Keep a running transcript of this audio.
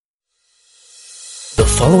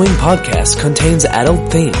following podcast contains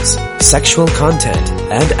adult themes, sexual content,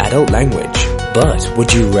 and adult language. But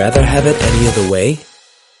would you rather have it any other way?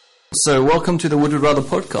 So welcome to the Would You Rather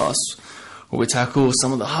podcast, where we tackle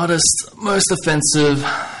some of the hardest, most offensive,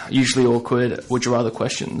 usually awkward Would You Rather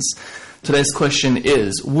questions. Today's question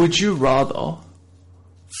is, would you rather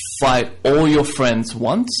fight all your friends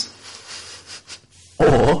once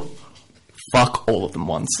or fuck all of them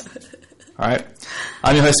once? Alright,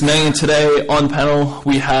 I'm your host Meng, and today on panel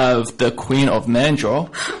we have the Queen of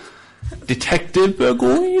Mandurah, Detective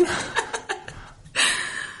Burgoyne.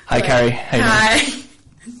 Hi Carrie. How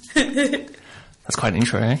you doing? That's quite an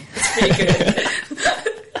intro, eh? It's pretty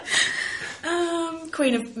good.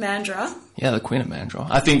 Queen of Mandurah. Yeah, the Queen of Mandurah.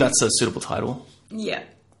 I think that's a suitable title. Yeah,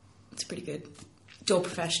 it's pretty good. Door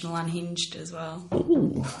professional, unhinged as well.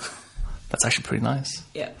 Ooh, that's actually pretty nice.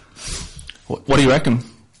 Yeah. What do you reckon?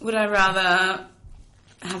 Would I rather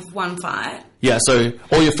have one fight? Yeah, so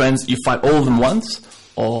all your friends, you fight all of them once,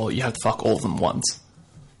 or you have to fuck all of them once?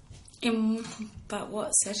 But what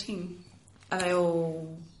setting? Are they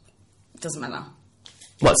all... Doesn't matter.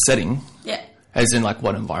 What setting? Yeah. As in, like,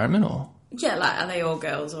 what environment, or? Yeah, like, are they all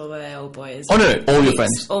girls or are they all boys? Oh, no, all your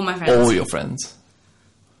friends. All my friends. All your friends.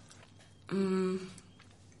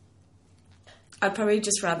 I'd probably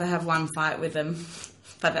just rather have one fight with them,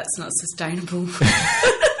 but that's not sustainable.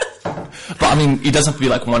 But, I mean, it doesn't have to be,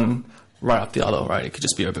 like, one right up the other, right? It could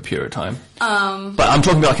just be over a period of time. But I'm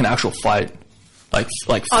talking about, like, an actual fight. Like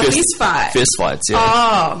fist fight? Fist fights, yeah.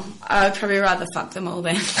 Oh, I'd probably rather fuck them all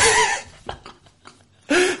then.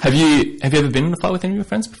 Have you ever been in a fight with any of your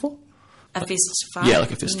friends before? A fist fight? Yeah,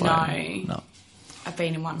 like a fist fight. No. I've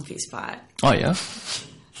been in one fist fight. Oh, yeah?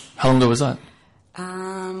 How long ago was that?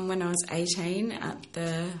 When I was 18 at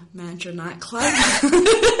the Mandurah nightclub.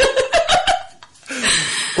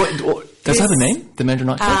 What, does it have a name? The Mandurah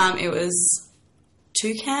nightclub? It was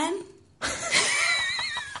Toucan.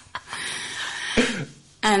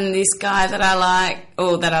 And this guy that I like,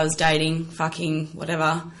 or that I was dating, fucking,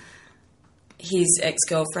 whatever, his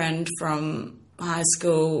ex-girlfriend from high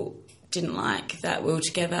school didn't like that we were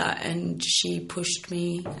together, and she pushed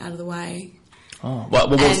me out of the way. Oh,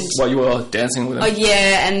 what you were dancing with him? Oh,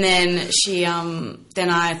 yeah, and then she, then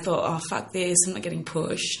I thought, oh, fuck this, I'm not getting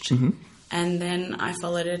pushed. Mm-hmm. And then I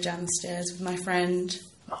followed her down the stairs with my friend.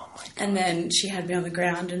 Oh, my God. And then she had me on the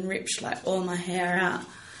ground and ripped, like, all my hair out.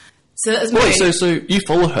 So that was Wait, so you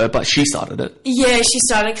followed her, but she started it? Yeah, she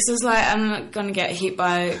started because I was like, I'm not going to get hit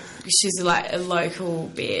by... She's like a local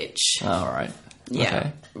bitch. Oh, all right. Yeah,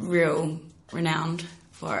 okay. Real renowned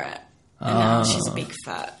for it. And now she's a big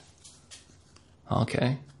fat.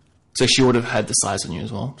 Okay. So she would have had the size on you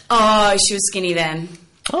as well? Oh, she was skinny then.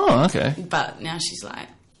 Oh, okay. But now she's like...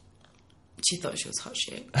 She thought she was hot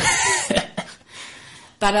shit. But,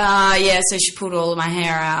 yeah, so she pulled all of my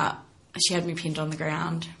hair out. She had me pinned on the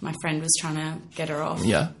ground. My friend was trying to get her off.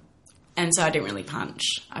 Yeah. And so I didn't really punch.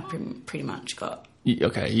 I pretty much got...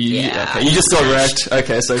 Okay. You just got wrecked.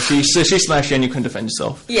 Okay, so she smashed you and you couldn't defend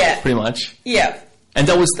yourself. Yeah. Pretty much. Yeah. And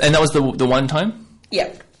that was the one time?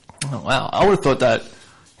 Yeah. Oh, wow. I would have thought that,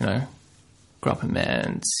 grew up in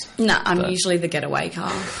Mans. No, I'm usually the getaway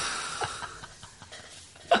car.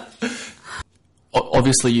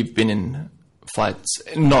 Obviously, you've been in fights,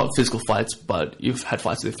 not physical fights, but you've had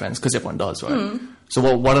fights with your friends, because everyone does, right? Mm.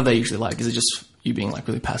 So what are they usually like? Is it just you being like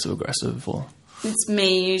really passive-aggressive, or...? It's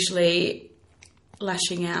me usually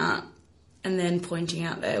lashing out and then pointing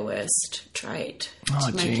out their worst trait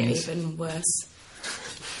to make it even worse.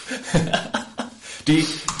 Do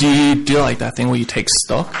you do like that thing where you take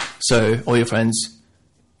stock? So all your friends,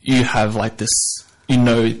 you have like this,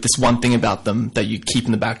 this one thing about them that you keep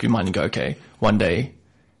in the back of your mind and go, okay, one day,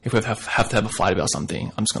 if we have to have a fight about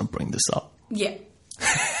something, I'm just going to bring this up. Yeah.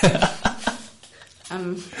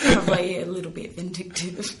 I'm probably a little bit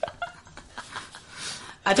vindictive.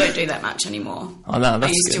 I don't do that much anymore. Oh, no, that's I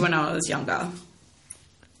used good. to when I was younger.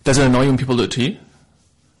 Does it annoy you when people do it to you?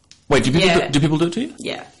 Wait, do people do it to you?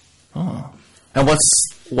 Yeah. Oh. And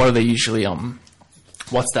what are they usually,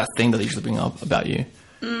 what's that thing that they usually bring up about you?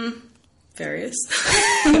 Various.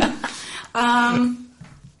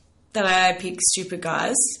 That I pick stupid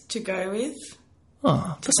guys to go with.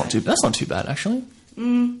 Oh, that's not too bad, actually.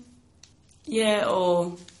 Yeah,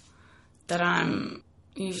 or that I'm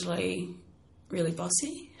usually really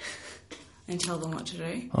bossy and tell them what to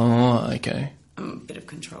do. Oh, okay. I'm a bit of a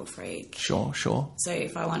control freak. Sure. So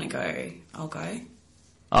if I want to go, I'll go.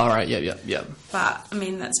 All right, yeah. But, I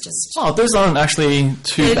mean, that's just... Oh, those aren't actually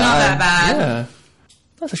too bad. They're not that bad. Yeah.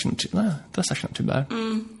 That's actually not too bad.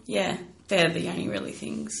 Yeah, they're the only really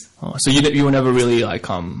things. Oh, so you were never really, like,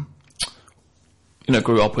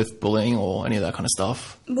 grew up with bullying or any of that kind of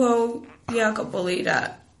stuff? Well, yeah, I got bullied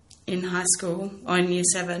in high school or in year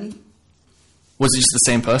 7. Was it just the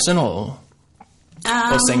same person or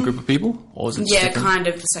same group of people? Or was it just different? Kind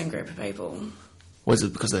of the same group of people. Was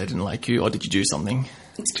it because they didn't like you, or did you do something?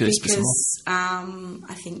 Because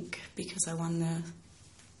I think because I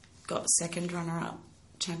got second runner-up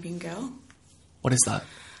champion girl. What is that?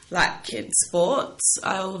 Like kids sports,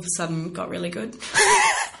 I all of a sudden got really good.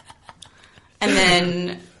 And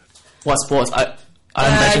then what sports? I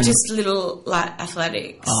imagine just little like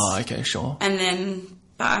athletics. Oh, okay, sure. And then,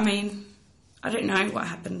 but I mean, I don't know what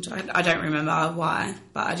happened. I don't remember why,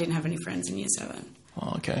 but I didn't have any friends in year 7.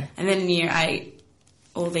 Oh, okay. And then in year 8,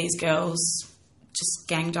 all these girls just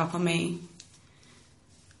ganged up on me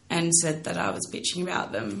and said that I was bitching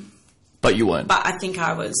about them. But you weren't. But I think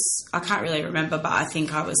I can't really remember, but I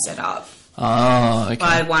think I was set up okay.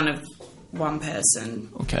 by one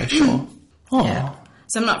person. Okay, sure. Oh. Yeah.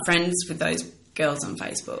 So I'm not friends with those girls on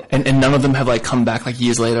Facebook. And none of them have like come back like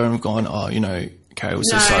years later and gone, oh, Carrie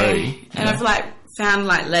was so sorry. And I've like found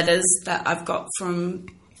like letters that I've got from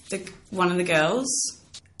one of the girls.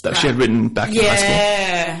 That she had written back in high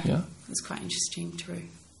school? Yeah. It was quite interesting to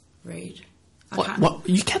read. What?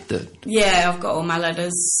 You kept it? Yeah, I've got all my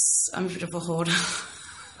letters. I'm a bit of a hoarder.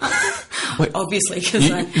 Wait, obviously, because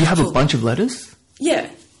you have a bunch of letters? Yeah.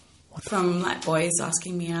 From like boys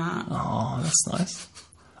asking me out. Oh, that's nice.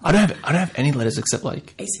 I don't have any letters except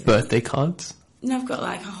like birthday cards. No, I've got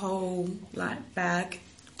like a whole like bag.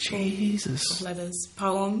 Jesus. Of letters,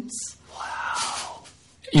 poems. Wow.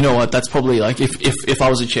 You know what? That's probably like if I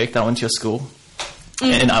was a chick that went to your school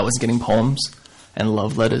and I was getting poems and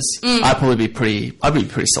love letters, I'd be pretty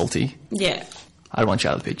salty. Yeah. I'd want you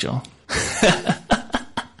out of the picture.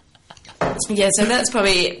 Yeah, so that's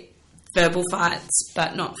probably verbal fights,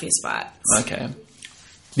 but not fist fights. Okay.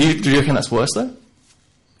 Do you reckon that's worse though?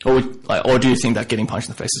 Or do you think that getting punched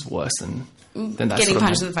in the face is worse than that? Getting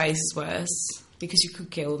punched in the face is worse because you could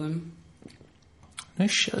kill them. No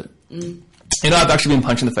shit. I've actually been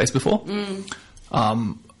punched in the face before.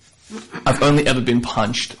 I've only ever been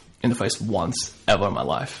punched in the face once ever in my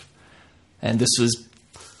life, and this was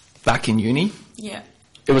back in uni. Yeah.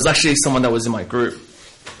 It was actually someone that was in my group,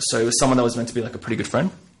 so it was someone that was meant to be like a pretty good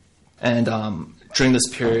friend. And during this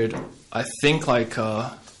period, I think like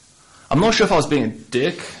I'm not sure if I was being a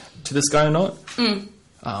dick to this guy or not,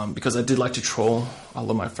 because I did like to troll a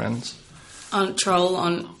lot of my friends. Troll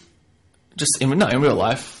on? Just in real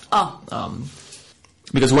life. Oh.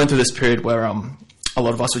 Because we went through this period where a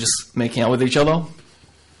lot of us were just making out with each other.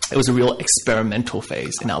 It was a real experimental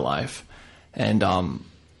phase in our life, and obviously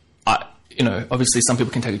some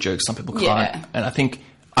people can take a joke, some people can't. Yeah. And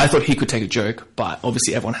I thought he could take a joke, but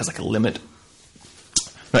obviously everyone has like a limit.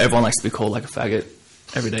 Not everyone likes to be called like a faggot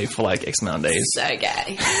every day for like X amount of days. So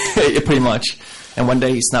gay. Yeah, pretty much. And one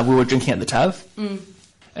day we were drinking at the TAV,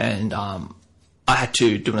 and I had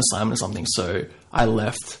to do an assignment or something, so I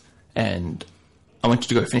left and I went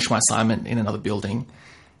to go finish my assignment in another building,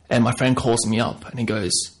 and my friend calls me up and he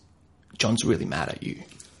goes, "John's really mad at you."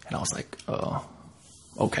 And I was like, "Oh,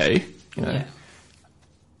 okay,"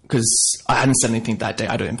 because I hadn't said anything that day,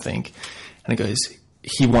 I don't think. And he goes,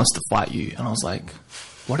 "He wants to fight you." And I was like,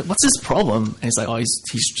 what's his problem? And he's like, "Oh,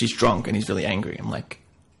 he's drunk and he's really angry." I'm like,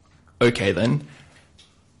 "Okay then."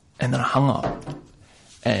 And then I hung up.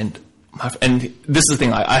 And this is the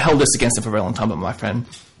thing, I held this against him for a very long time, but my friend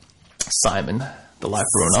Simon, the life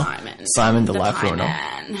ruiner. Simon, the life ruiner.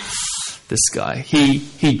 Man. This guy,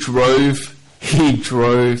 he drove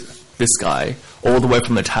this guy all the way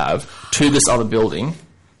from the TAV to this other building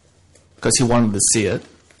because he wanted to see it.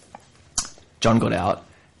 John got out.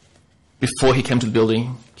 Before he came to the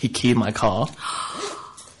building, he keyed my car.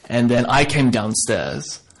 And then I came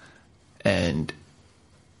downstairs and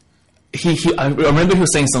I remember he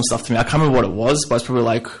was saying some stuff to me. I can't remember what it was, but it's probably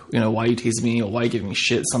like, why are you teasing me, or why are you giving me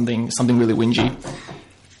shit, something really whingy.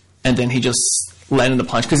 And then he just landed a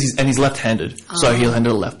punch because he's left-handed, so he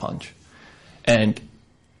landed a left punch. And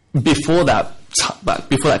before that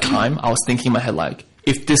time, I was thinking in my head like,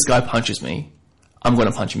 if this guy punches me, I'm going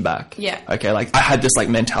to punch him back. Yeah. Okay, like I had this like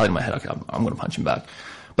mentality in my head. Okay, I'm going to punch him back.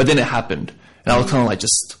 But then it happened, and I was kind of like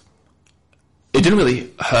just. It didn't really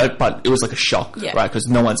hurt, but it was like a shock, right? Because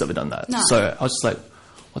no one's ever done that. No. So I was just like,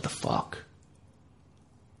 what the fuck?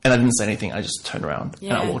 And I didn't say anything. I just turned around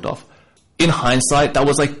and I walked off. In hindsight, that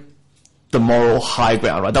was like the moral high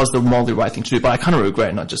ground, right? That was the morally right thing to do. But I kind of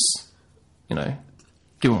regret not just,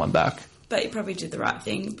 giving one back. But you probably did the right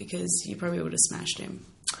thing because you probably would have smashed him.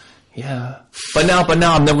 Yeah. But now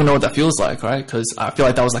I'm never going to know what that feels like, right? Because I feel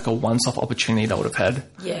like that was like a once-off opportunity that I would have had.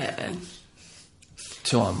 Yeah.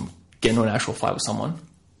 get into an actual fight with someone?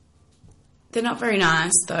 They're not very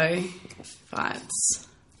nice, though, fights.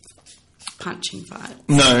 Punching fights.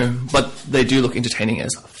 No, but they do look entertaining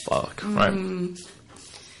as fuck, right?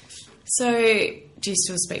 So, do you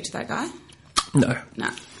still speak to that guy? No. No.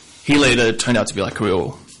 He later turned out to be like a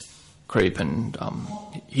real creep, and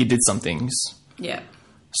he did some things. Yeah.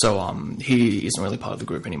 So he isn't really part of the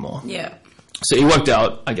group anymore. Yeah. So it worked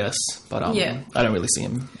out, I guess, but Yeah. I don't really see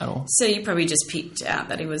him at all. So you probably just picked out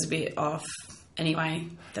that he was a bit off anyway.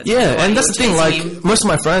 That's Yeah, why and you that's were the thing, like, chasing him. most of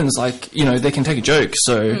my friends, like, you know, they can take a joke,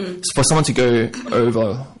 so for someone to go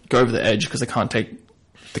over the edge because they can't take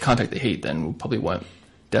the heat, then we probably weren't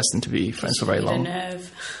destined to be friends for very You need a long.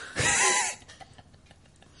 nerve.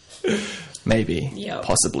 Maybe. Yep.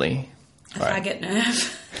 Possibly. A faggot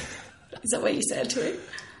nerve. Is that what you said to him?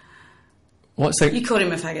 What? So, You called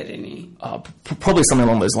him a faggot, didn't you? probably something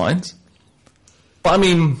along those lines. But I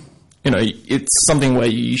mean, you know, it's something where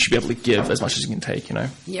you should be able to give as much as you can take, you know.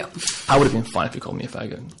 Yep. I would have been fine if you called me a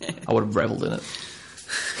faggot. I would have reveled in it.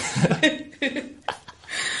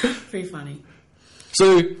 Pretty funny.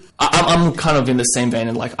 So I'm kind of in the same vein,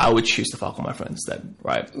 and like I would choose to fuck with my friends then,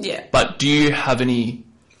 right? Yeah. But do you have any,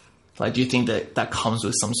 like, do you think that comes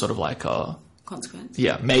with some sort of like Consequence.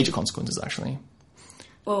 yeah, major consequences actually?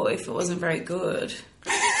 Well, if it wasn't very good,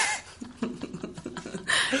 we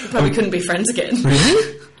probably couldn't be friends again.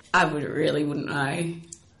 Really? I wouldn't know.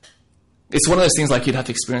 It's one of those things like you'd have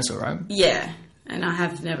to experience it, right? Yeah, and I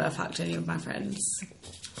have never fucked any of my friends.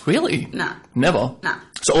 Really? Nah. Never? Nah.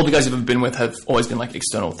 So all the guys you've ever been with have always been like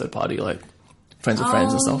external third party, like friends of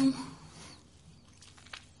friends and stuff?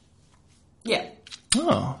 Yeah.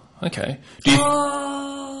 Oh, okay. Do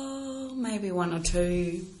you... Maybe one or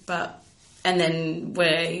two, and then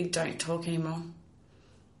we don't talk anymore.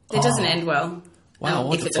 It doesn't end well. Wow,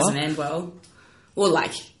 what if the it doesn't fuck? end well. Or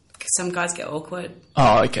like, some guys get awkward.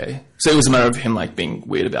 Oh, okay. So it was a matter of him like being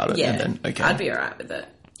weird about it, Yeah. and then okay. I'd be alright with it.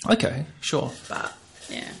 Okay, sure. But,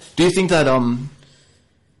 yeah. Do you think that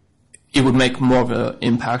it would make more of an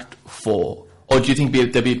impact or do you think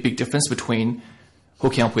there'd be a big difference between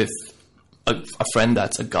hooking up with a friend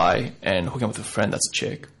that's a guy and hooking up with a friend that's a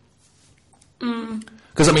chick?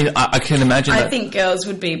 Because I mean, I can imagine that. I think girls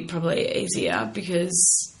would be probably easier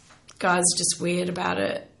because guys are just weird about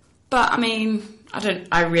it. But I mean,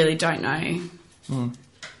 I really don't know.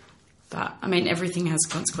 But I mean, everything has a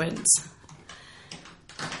consequence.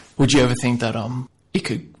 Would you ever think that it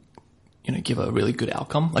could, you know, give a really good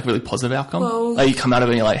outcome, like a really positive outcome? Well- Like you come out of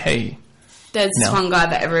it and you're like, hey, There's this No. one guy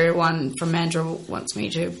that everyone from Mandurah wants me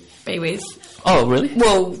to be with. oh really?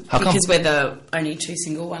 Well, How come? because we're the only two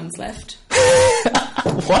single ones left.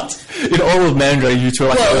 What? In all of Mandurah, you two are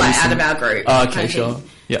like Well, the like only out of single- our group. Oh, kind okay, of sure. thing.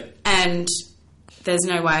 Yeah. And there's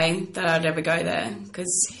no way that I'd ever go there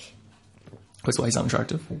because That's why he's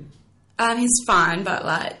unattractive. he's fine, but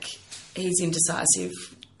like he's indecisive.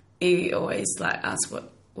 He always like asks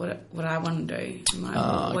what I want to do. I'm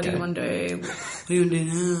like, what do okay. you want to do? What do you want to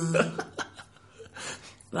do now?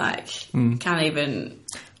 Like, can't even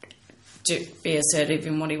be assertive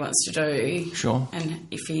in what he wants to do. Sure. And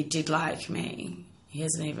if he did like me, he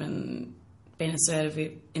hasn't even been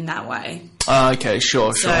assertive in that way. Okay,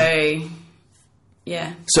 sure. So,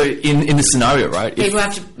 yeah. So in this scenario, right? If, People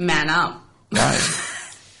have to man up. right.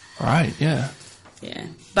 Right, yeah. Yeah.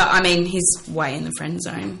 But, I mean, he's way in the friend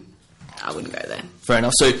zone. I wouldn't go there. Fair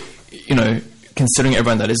enough. So, you know, considering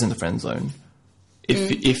everyone that is in the friend zone,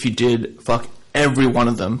 if you did fuck every one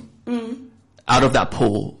of them out of that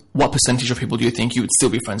pool, what percentage of people do you think you would still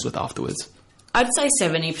be friends with afterwards? I'd say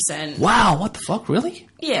 70%. Wow, what the fuck, really?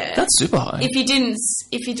 Yeah. That's super high. If you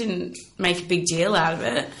didn't make a big deal out of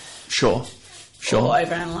it Sure. or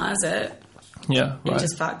overanalyze it Yeah, and right.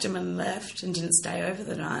 just fucked him and left and didn't stay over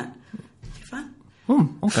the night, you're fine.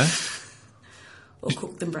 Okay. Or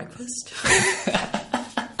cook them breakfast.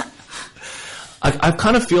 I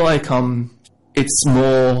kind of feel like it's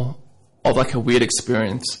more of like a weird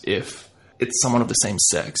experience if it's someone of the same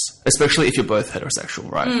sex, especially if you're both heterosexual,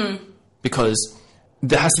 right? Because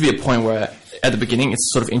there has to be a point where at the beginning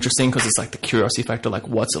it's sort of interesting because it's like the curiosity factor, like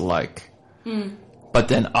what's it like? But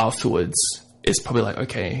then afterwards it's probably like,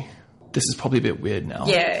 okay, this is probably a bit weird now.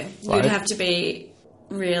 Yeah. Right? You'd have to be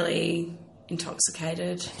really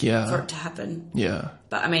intoxicated Yeah. for it to happen. Yeah.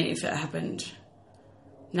 But, I mean, if it happened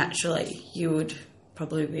naturally, you would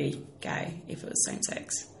probably be gay if it was same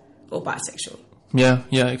sex or bisexual. Yeah,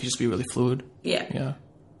 it could just be really fluid. Yeah. Yeah.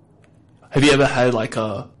 Have you ever had like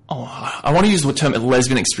I want to use the term a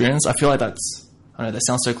lesbian experience. I feel like I know that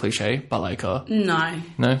sounds so cliche, but like No.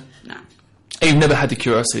 no? No. You've never had the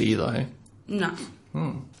curiosity either, eh? No.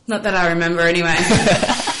 Not that I remember anyway.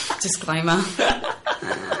 Disclaimer.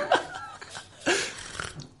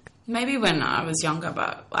 Maybe when I was younger,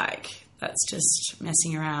 but like that's just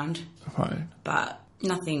messing around. Right. But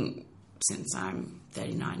nothing since I'm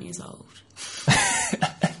 39 years old.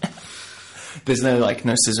 There's no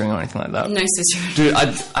scissoring or anything like that. No scissoring. Dude,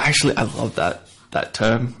 I love that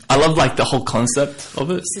term. I love like the whole concept of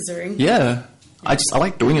it. Scissoring. Yeah. I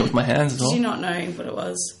like doing it with my hands as well. Did you not know what it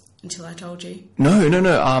was until I told you? No.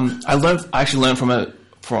 I actually learned from it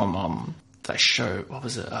from that show. What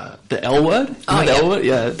was it? The L Word. The L Word.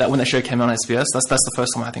 Yeah, that when that show came out on SBS. That's the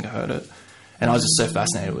first time I think I heard it, and I was just so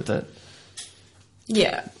fascinated with it.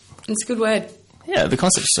 Yeah, it's a good word. Yeah, the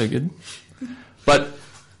concept is so good. But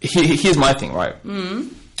here's my thing, right?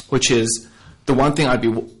 Which is the one thing I'd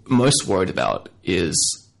be most worried about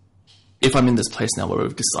is if I'm in this place now where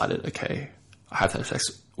we've decided, okay, I have to have sex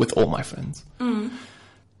with all my friends. Am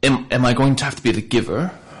I going to have to be the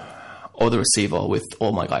giver or the receiver with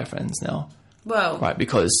all my guy friends now? Well, right,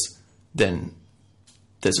 because then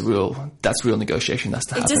that's real negotiation that's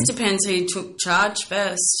to happen. It just depends who took charge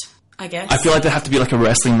first, I guess. I feel like there have to be like a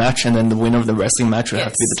wrestling match, and then the winner of the wrestling match would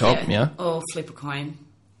have to be the top. Yeah. Or flip a coin.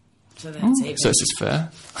 So that's even. So it's just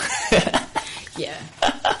fair. Yeah.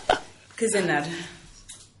 Because then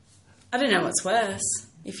I don't know what's worse.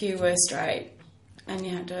 If you were straight and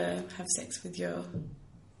you had to have sex with your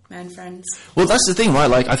man friends. Well, that's the thing, right?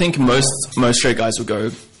 Like, I think most straight guys would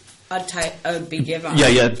go, I would be giver.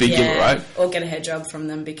 Yeah, big giver, right? Or get a head job from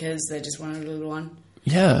them because they just wanted a little one.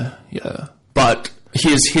 Yeah. But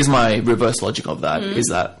here's my reverse logic of that, is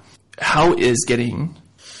that how is getting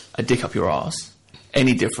a dick up your ass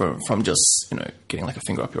any different from just, getting like a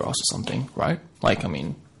finger up your ass or something, right? Like, I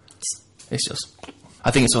mean, it's just,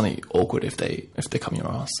 I think it's only awkward if they come your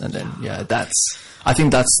ass, and then, I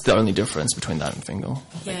think that's the only difference between that and finger.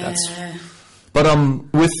 But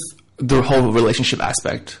with the whole relationship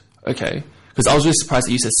aspect, okay, because I was really surprised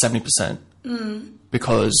that you said 70%,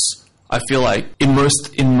 because I feel like in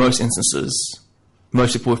most instances,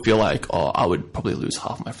 most people would feel like, I would probably lose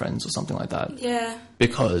half my friends or something like that. Yeah.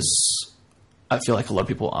 Because I feel like a lot of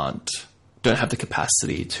people don't have the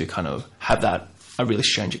capacity to kind of have a really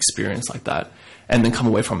strange experience like that, and then come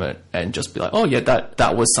away from it and just be like, oh yeah,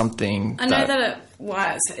 that was something. I know that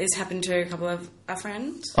it's happened to a couple of our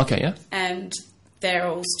friends. Okay, yeah. And they're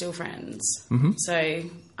all still friends. So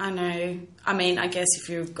I know. I mean, I guess if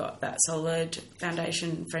you've got that solid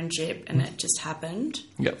foundation friendship and it just happened.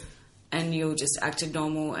 Yep. And you just acted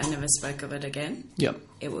normal and never spoke of it again. Yep.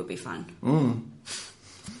 It would be fun.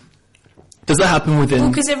 Does that happen within... Well,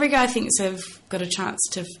 because every guy thinks they've got a chance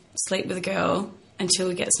to sleep with a girl until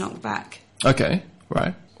he gets knocked back. Okay,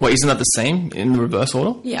 right. Well, isn't that the same in the reverse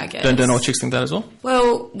order? Yeah, I guess. Don't all chicks think that as well?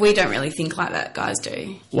 Well, we don't really think like that. Guys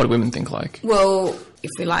do. What do women think like? Well, if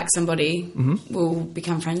we like somebody, we'll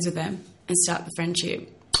become friends with them and start the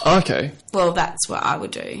friendship. Okay. Well, that's what I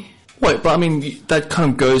would do. Wait, but I mean, that kind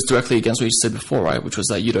of goes directly against what you said before, right? Which was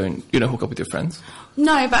that you don't hook up with your friends.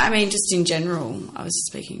 No, but I mean, just in general. I was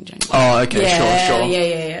speaking in general. Oh, okay, sure.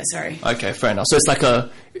 Yeah, sorry. Okay, fair enough. So it's like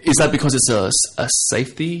is that because it's a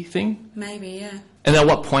safety thing? Maybe, yeah. And at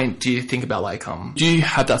what point do you think about like, do you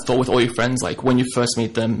have that thought with all your friends, like when you first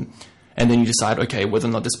meet them, and then you decide, okay, whether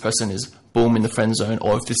or not this person is boom in the friend zone,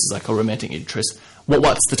 or if this is like a romantic interest?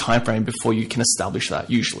 What's the time frame before you can establish that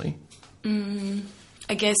usually?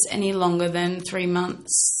 I guess any longer than 3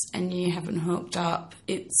 months and you haven't hooked up,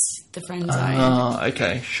 it's the friend zone.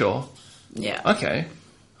 Okay, sure. Yeah. Okay.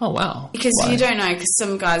 Oh, wow. Because you don't know, because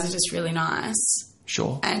some guys are just really nice.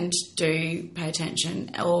 Sure. And do pay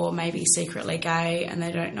attention, or maybe secretly gay and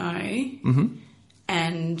they don't know.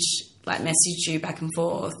 And like message you back and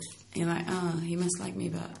forth. You're like, oh, he must like me,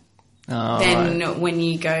 but then when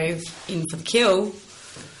you go in for the kill.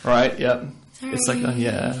 Right, yep. Sorry. It's like,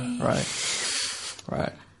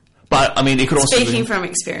 right. But, I mean, it could also be... Speaking from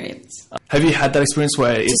experience. Have you had that experience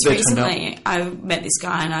where... Just recently, I met this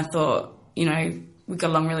guy and I thought, we got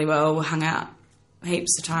along really well, we hung out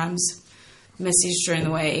heaps of times, messaged during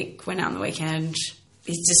the week, went out on the weekend.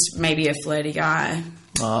 He's just maybe a flirty guy.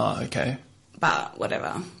 Oh, okay. But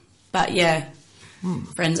whatever. But, yeah,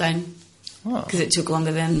 friend zone. Because it took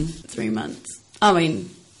longer than 3 months. I mean,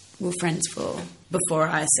 we were friends before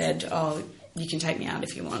I said, oh, you can take me out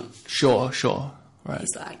if you want. Sure. Right.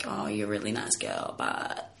 He's like, oh, you're a really nice girl,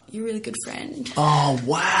 but you're a really good friend. Oh,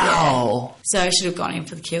 wow. Yeah. So I should have gone in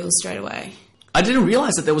for the kills straight away. I didn't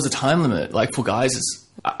realise that there was a time limit. Like, for guys,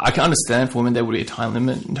 I can understand for women there would be a time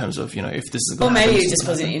limit in terms of, if this is going to happen. Or maybe he just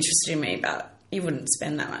wasn't interested in me, but you wouldn't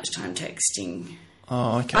spend that much time texting.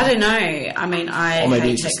 Oh, okay. I don't know. I mean, I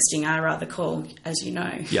hate texting. I rather call, as you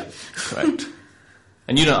know. Yeah, correct.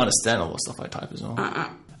 And you don't understand all the stuff I type as well.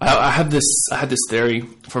 I had this theory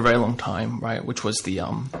for a very long time, right? Which was the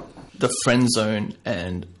the friend zone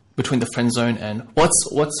and between the friend zone and what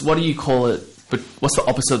do you call it? But what's the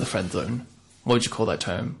opposite of the friend zone? What would you call that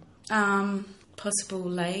term? Possible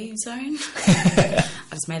lay zone. I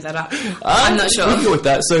just made that up. I'm not sure. We'll go with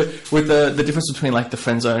that. So with the difference between like the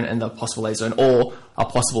friend zone and the possible lay zone, or a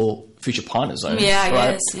possible future partner zone. Yeah, I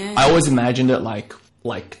right? guess. Yeah. I always imagined it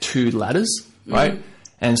like two ladders, right?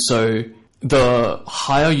 And so the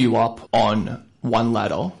higher you up on one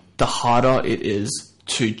ladder, the harder it is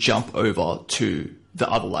to jump over to the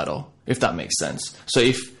other ladder, if that makes sense. So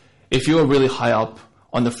if you are really high up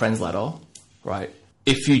on the friends ladder, right?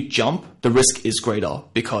 If you jump, the risk is greater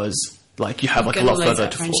because like you have like a lot further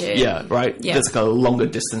to fall. Yeah, right? Yeah. There's like a longer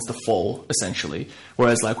distance to fall, essentially.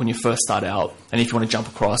 Whereas like when you first start out and if you want to jump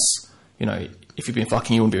across, you know, if you've been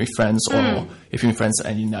fucking, you want to be friends, or if you've been friends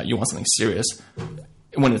and you want something serious,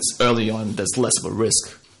 when it's early on, there's less of a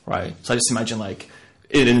risk, right? So I just imagine like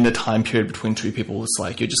in the time period between two people, it's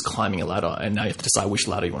like you're just climbing a ladder and now you have to decide which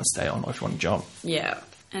ladder you want to stay on or if you want to jump. Yeah,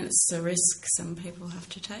 and it's a risk some people have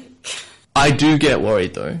to take. I do get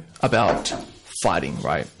worried though about fighting,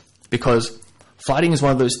 right? Because fighting is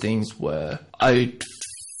one of those things where I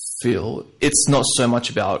feel it's not so much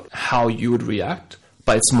about how you would react,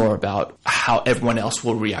 but it's more about how everyone else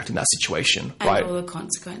will react in that situation, and right? all the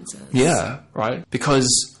consequences. Yeah, right?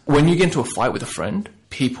 Because when you get into a fight with a friend,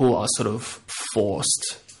 people are sort of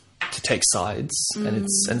forced to take sides, and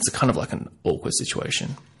it's kind of like an awkward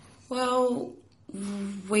situation. Well,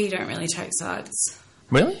 we don't really take sides.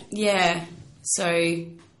 Really? Yeah. So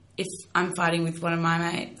if I'm fighting with one of my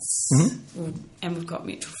mates and we've got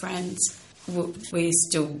mutual friends, we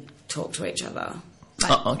still talk to each other.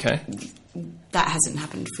 Like, okay. That hasn't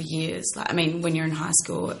happened for years. Like, I mean, when you're in high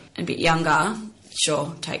school and a bit younger,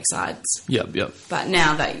 sure, take sides. Yep. But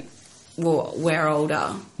now that we're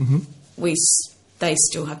older, they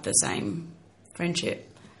still have the same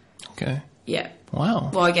friendship. Okay. Yeah.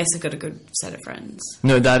 Wow. Well, I guess I've got a good set of friends.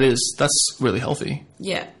 No, that's really healthy.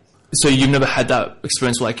 Yeah. So you've never had that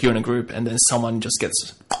experience where like you're in a group and then someone just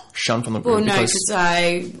gets shunned from the group? Well, no, because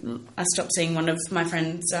I stopped seeing one of my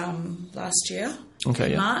friends last year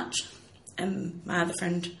in March, and my other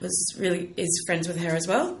friend is friends with her as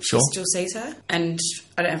well. Sure. She still sees her, and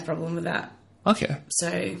I don't have a problem with that. Okay.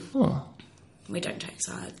 So we don't take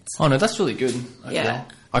sides. Oh no, that's really good.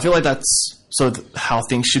 I feel like that's sort of how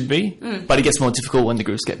things should be, but it gets more difficult when the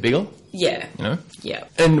groups get bigger. Yeah. You know? Yeah.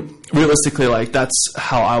 And realistically, like, that's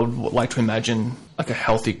how I would like to imagine, like, a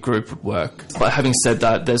healthy group would work. But having said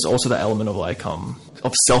that, there's also the element of, like,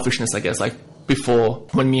 of selfishness, I guess. Like, before,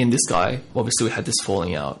 when me and this guy, obviously we had this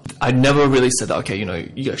falling out, I never really said that, okay, you know,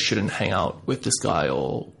 you guys shouldn't hang out with this guy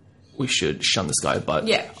or we should shun this guy. But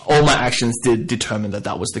all my actions did determine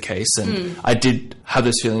that was the case. And I did have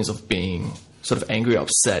those feelings of being sort of angry or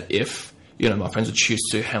upset if, you know, my friends would choose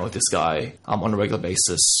to hang with this guy on a regular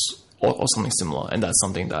basis or something similar. And that's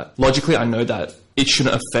something that logically I know that it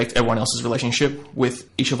shouldn't affect everyone else's relationship with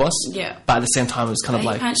each of us. Yeah. But at the same time, it's kind of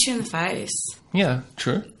like... punch you in the face. Yeah,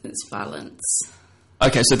 true. It's violence.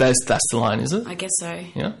 Okay, so that's the line, is it? I guess so.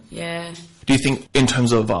 Yeah? Yeah. Do you think in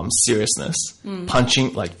terms of seriousness,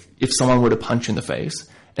 punching, like if someone were to punch you in the face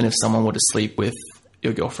and if someone were to sleep with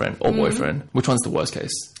your girlfriend or boyfriend, which one's the worst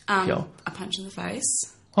case? A punch in the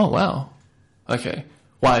face. Oh, wow. Okay.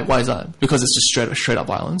 Why is that? Because it's just straight up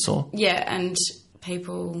violence, or? Yeah, and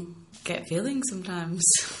people get feelings sometimes.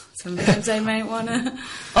 Sometimes they may want to...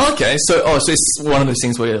 Okay, so it's one of those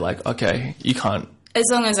things where you're like, okay, you can't... As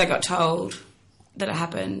long as I got told that it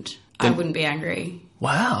happened, I wouldn't be angry.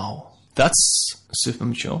 Wow. That's super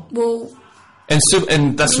mature. Well... And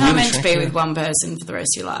that's you're really not meant to be with one person for the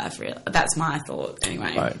rest of your life, really. That's my thought,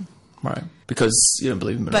 anyway. Right. Because you don't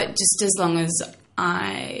believe in it. But just as long as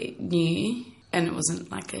I knew and it wasn't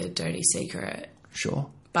like a dirty secret. Sure.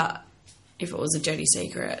 But if it was a dirty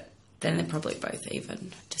secret, then they're probably both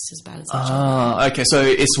even, just as bad as each other. Okay, so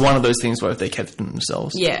it's one of those things where if they kept it to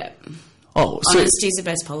themselves. Yeah. Oh, so... Honesty's the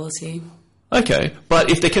best policy. Okay, but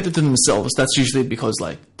if they kept it to themselves, that's usually because,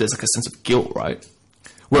 like, there's, like, a sense of guilt, right?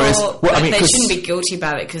 Whereas... I mean, they shouldn't be guilty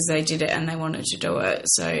about it because they did it and they wanted to do it,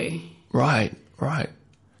 so... Right.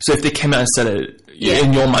 So if they came out and said it,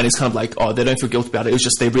 in your mind, it's kind of like, oh, they don't feel guilty about it. It was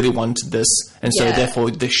just they really wanted this, and so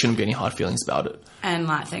therefore there shouldn't be any hard feelings about it. And,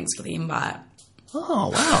 like, thanks for the invite. Oh,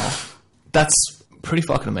 wow. That's pretty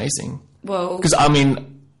fucking amazing. Well... Because, I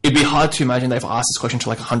mean, it'd be hard to imagine that if I asked this question to,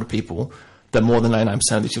 like, 100 people, that more than 99%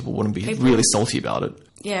 of these people wouldn't be really salty about it.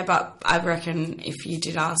 Yeah, but I reckon if you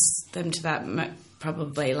did ask them to that,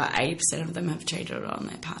 probably, like, 80% of them have cheated on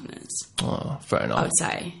their partners. Oh, fair enough. I would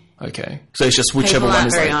say. Okay. So it's just whichever people one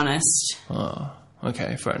is very like... honest. Oh,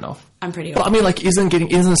 Okay, fair enough. I'm pretty But I old. mean, like,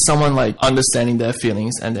 isn't someone like understanding their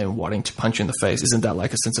feelings and then wanting to punch you in the face? Isn't that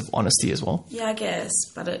like a sense of honesty as well? Yeah, I guess,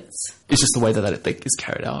 but it's It's just the way that it is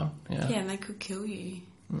carried out. Yeah. yeah, and they could kill you.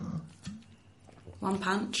 One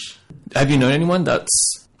punch, Have you known anyone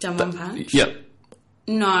that's done one punch. yeah,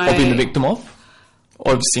 No. or been the victim of,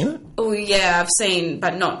 or have you seen it? Oh yeah, I've seen,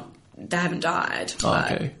 but not. They haven't died. Oh,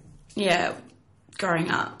 but, okay, Yeah,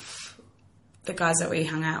 growing up, the guys that we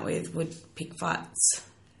hung out with would pick fights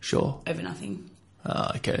sure. over nothing.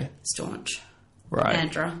 Okay, Staunch. right.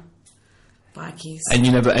 Andra. Bikies. And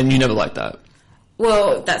you never liked that.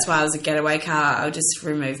 Well, that's why I was a getaway car. I would just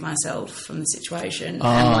remove myself from the situation Oh,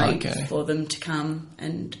 and wait okay. for them to come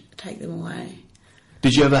and take them away.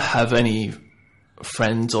 Did you ever have any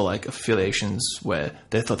friends or like affiliations where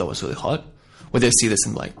they thought that was really hot? Where they see this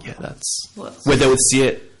and be like, yeah, that's... What? Where they would see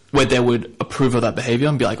it, where they would approve of that behaviour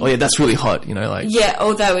and be like, oh yeah, that's really hot, you know, like... Yeah,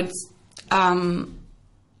 or they would,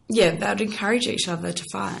 they would encourage each other to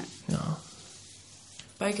fight. Yeah.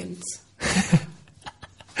 Bogans.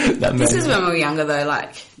 That This man- is when we were younger though,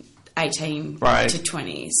 like 18 Right. to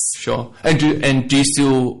 20s. Sure. And do you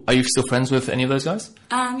still... Are you still friends with any of those guys?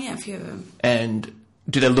 Yeah, a few of them. And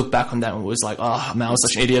do they look back on that and was like, oh, man, I was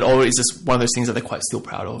such an idiot? Or is this one of those things that they're quite still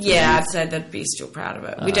proud of? Yeah, I'd say they'd be still proud of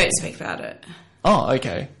it. We don't speak about it. Oh,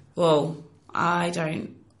 okay. Well, I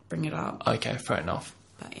don't bring it up, Okay, fair enough.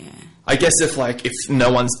 but yeah. I guess if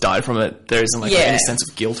no one's died from it, there isn't like Yeah. any sense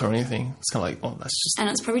of guilt or anything. It's kind of like, oh, that's just... And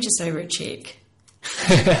it's probably just over a chick.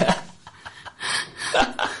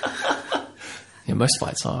 Yeah, most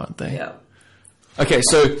fights are, aren't they? Yeah. Okay,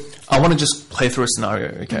 so I want to just play through a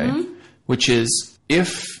scenario, okay? Mm-hmm. Which is,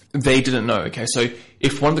 if they didn't know, okay? So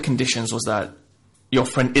if one of the conditions was that your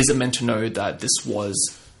friend isn't meant to know that this was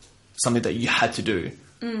something that you had to do,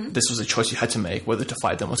 this was a choice you had to make, whether to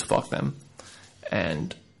fight them or to fuck them,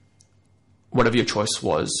 and whatever your choice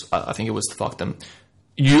was, I think it was to fuck them,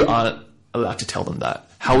 you aren't allowed to tell them that.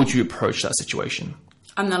 How would you approach that situation?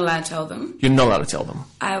 I'm not allowed to tell them. You're not allowed to tell them.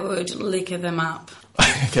 I would liquor them up.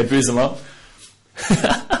 Okay, booze them up.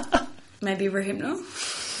 Maybe Rohypnol.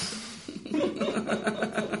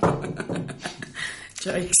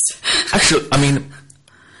 Jokes. Actually, I mean,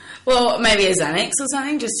 Well, maybe a Xanax or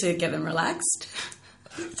something just to get them relaxed.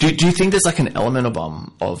 do you think there's like an element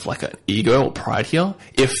of like an ego or pride here?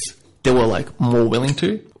 If they were like more willing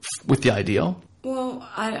to with the idea, Well,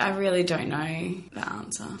 I really don't know the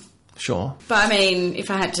answer. sure. But I mean, if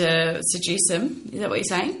I had to seduce them, is that what you're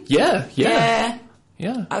saying? Yeah.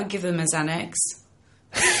 I would give them a Xanax.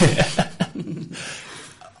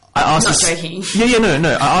 I asked Not this, joking.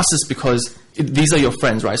 No. I asked this because these are your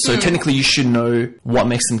friends, right? So technically, you should know what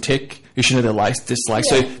makes them tick. You should know their likes, dislikes.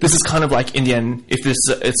 So this is kind of like in the end, if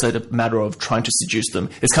it's a matter of trying to seduce them,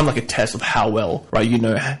 it's kind of like a test of how well, right? You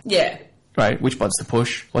know, Yeah. right? Which buttons to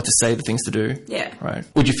push, what to say, the things to do. Yeah. Right.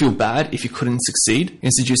 Would you feel bad if you couldn't succeed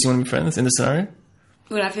in seducing one of your friends in this scenario?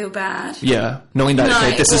 Would I feel bad? Yeah, knowing that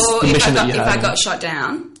okay, this is the mission that you have. If I got shot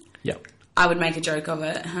down, Yeah. I would make a joke of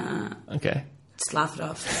it. Okay. Just laugh it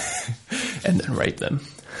off. And then rape them.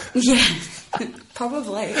 Yeah,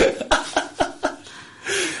 probably.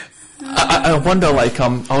 I wonder, like, I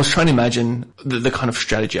was trying to imagine the kind of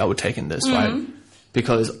strategy I would take in this, right?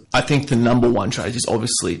 Because I think the number one strategy is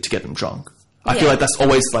obviously to get them drunk. I feel Yeah. like that's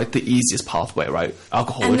always like the easiest pathway, right?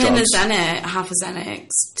 Alcohol And or then drugs. a Xanax, half a Xanax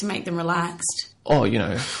to make them relaxed. Or, you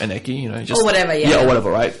know, an Eki, you know, just... Or whatever, yeah. Yeah, or whatever,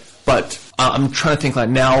 right? But I'm trying to think, like,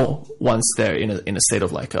 now, once they're in a state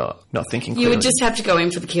of, like, not thinking You clearly. would just have to go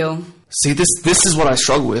in for the kill. See, this is what I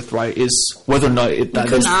struggle with, right? Is whether or not that You couldn't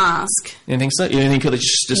there's... ask. You think so? You don't think you could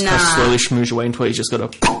just kind of Nah. slowly schmooze your way into it? You just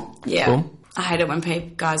got to... Yeah. Boom? I hate it when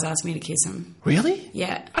guys ask me to kiss them. Really?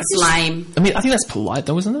 Yeah, it's lame. I mean, I think that's polite,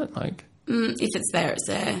 though, isn't it? Like... If it's there, it's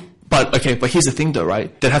there. But here's the thing though,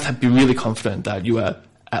 right? They'd have to be really confident that you were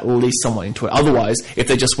at least somewhat into it. Otherwise, if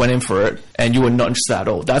they just went in for it and you were not interested at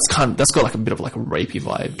all, that's got like a bit of like a rapey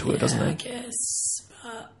vibe to it, doesn't I it? guess.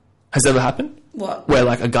 But Has that ever happened? what? Where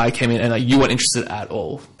like a guy came in and like you weren't interested at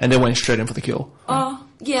all and they went straight in for the kill. Oh,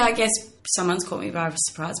 yeah, I guess someone's caught me by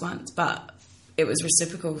surprise once, but it was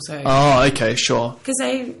reciprocal, so... Oh, okay, sure. Because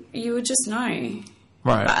you would just know.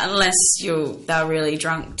 Right. But unless they're really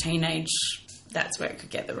drunk teenage, that's where it could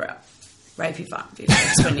get the rapey vibe. If you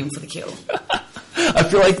just went in for the kill. I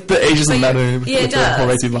feel like the age doesn't matter. Yeah, it with the whole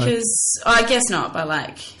does. rapey vibe. Because, I guess not, but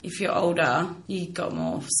like, if you're older, you got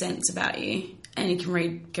more sense about you. And you can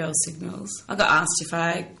read girls' signals. I got asked if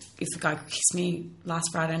the guy could kiss me last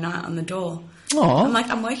Friday night on the door. Aw. I'm like,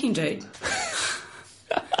 I'm working, dude.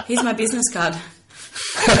 Here's my business card.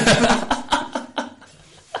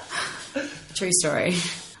 True story.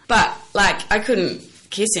 But, like, I couldn't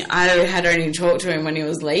kiss him. I had only talked to him when he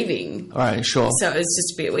was leaving. All right, sure. So it was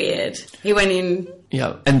just a bit weird. He went in.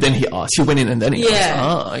 Yeah, and then he asked. He went in and then he asked.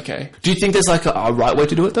 Oh, okay. Do you think there's like a right way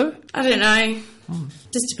to do it though? I don't know.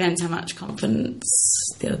 Just depends how much confidence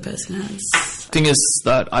the other person has. Thing is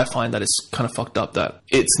that I find that it's kind of fucked up that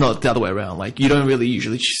it's not the other way around. Like, you don't really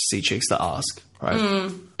usually see chicks that ask,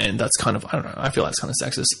 right? And that's kind of, I don't know, I feel that's kind of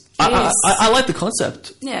sexist. I like the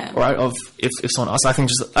concept, Yeah. right, of if someone asks, I think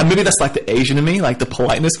just, maybe that's like the Asian in me, like the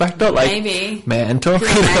politeness factor, like, Maybe. man talk.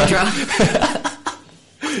 Just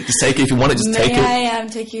take it if you want it, just take it. May I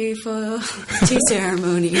take you for tea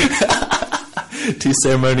ceremony? Tea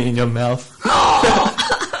ceremony in your mouth.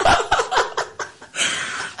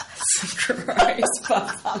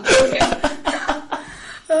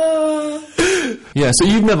 Yeah, so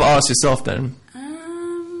you've never asked yourself then?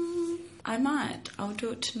 I might. I'll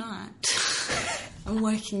do it tonight. I'm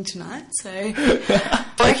working tonight, so I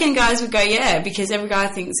reckon guys would go, yeah, because every guy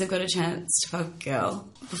thinks they've got a chance to fuck a girl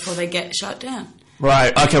before they get shut down.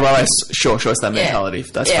 Right, okay, right, sure, it's that mentality.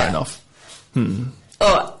 That's fair enough.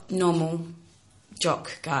 Or normal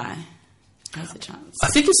jock guy has a chance. I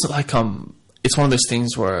think it's like, it's one of those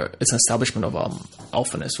things where it's an establishment of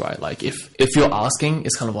alphaness, right? Like if you're asking,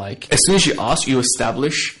 it's kind of like as soon as you ask, you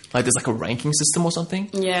establish like there's like a ranking system or something.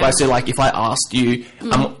 Yeah. Right. So like if I asked you,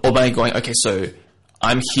 I'm already going, okay, so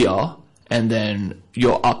I'm here and then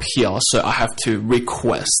you're up here, so I have to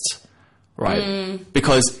request, right?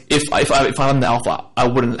 Because if I'm the alpha, I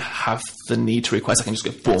wouldn't have the need to request. I can just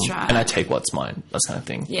go boom, right. and I take what's mine. That kind of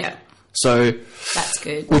thing. Yeah. So that's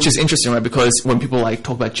good. Which is interesting, right? Because when people like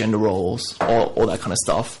talk about gender roles or all that kind of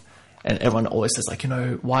stuff, and everyone always says like, you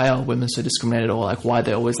know, why are women so discriminated, or like why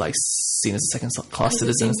they're always like seen as a second class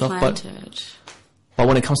citizen and stuff. But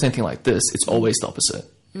when it comes to anything like this, it's always the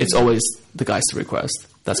opposite. It's always the guys to request.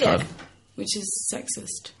 That's kind of, which is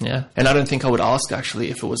sexist. Yeah, and I don't think I would ask actually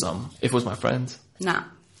if it was my friend. Nah.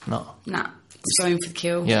 It's going for the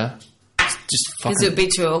kill. Yeah, just fucking. Because it would be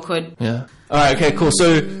too awkward. Yeah. All right. Okay. Cool.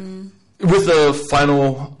 So. With the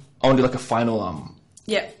final, I want to do like a final,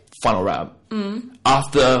 final wrap.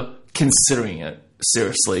 After considering it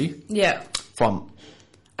seriously. Yeah.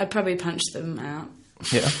 I'd probably punch them out.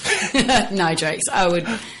 Yeah. No jokes. I would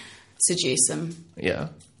seduce them. Yeah.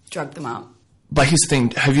 Drug them up. But here's the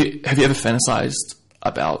thing: have you ever fantasized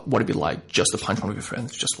about what it'd be like just to punch one of your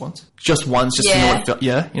friends just once? Just once, just to know what it felt.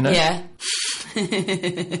 Yeah. You know. Yeah.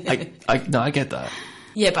 I get that.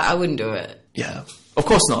 Yeah, but I wouldn't do it. Yeah. Of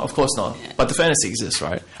course not. Yeah. But the fantasy exists,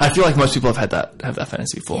 right? I feel like most people have that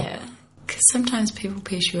fantasy before. Yeah. Because sometimes people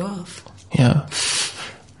piss you off. Yeah.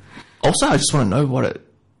 Also, I just want to know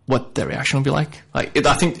what their reaction will be like. Like,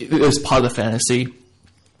 I think it was part of the fantasy.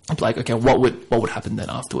 Like, okay, what would happen then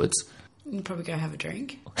afterwards? You'd probably go have a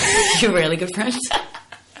drink. You're really good friends.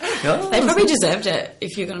 Yeah. They probably deserved it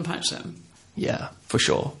if you're going to punch them. Yeah, for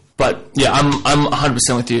sure. But yeah, I'm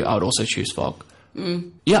 100% with you. I would also choose fuck.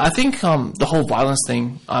 Yeah, I think the whole violence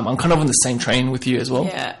thing, I'm kind of on the same train with you as well.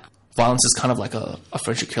 Yeah. Violence is kind of like a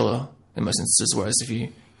friendship killer in most instances, whereas if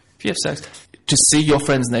you have sex, to see your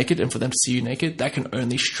friends naked and for them to see you naked, that can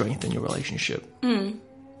only strengthen your relationship.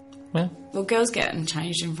 Yeah. Well, girls get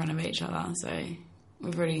changed in front of each other, so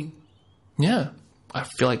we've already... Yeah. I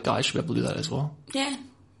feel like guys should be able to do that as well. Yeah.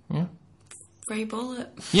 Yeah. Free bullet.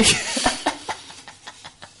 Yeah.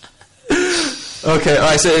 Okay, all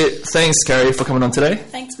right, so thanks, Carrie, for coming on today.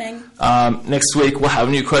 Thanks, Meng. Next week, we'll have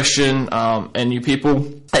a new question and new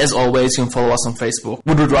people. As always, you can follow us on Facebook,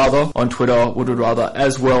 Would Rather, on Twitter, Would Rather,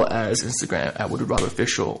 as well as Instagram at Would Rather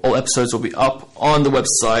Official. All episodes will be up on the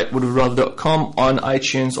website, woodrather.com, on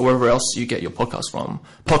iTunes, or wherever else you get your podcast from.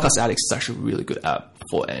 Podcast Addicts is actually a really good app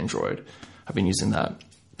for Android. I've been using that.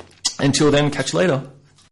 Until then, catch you later.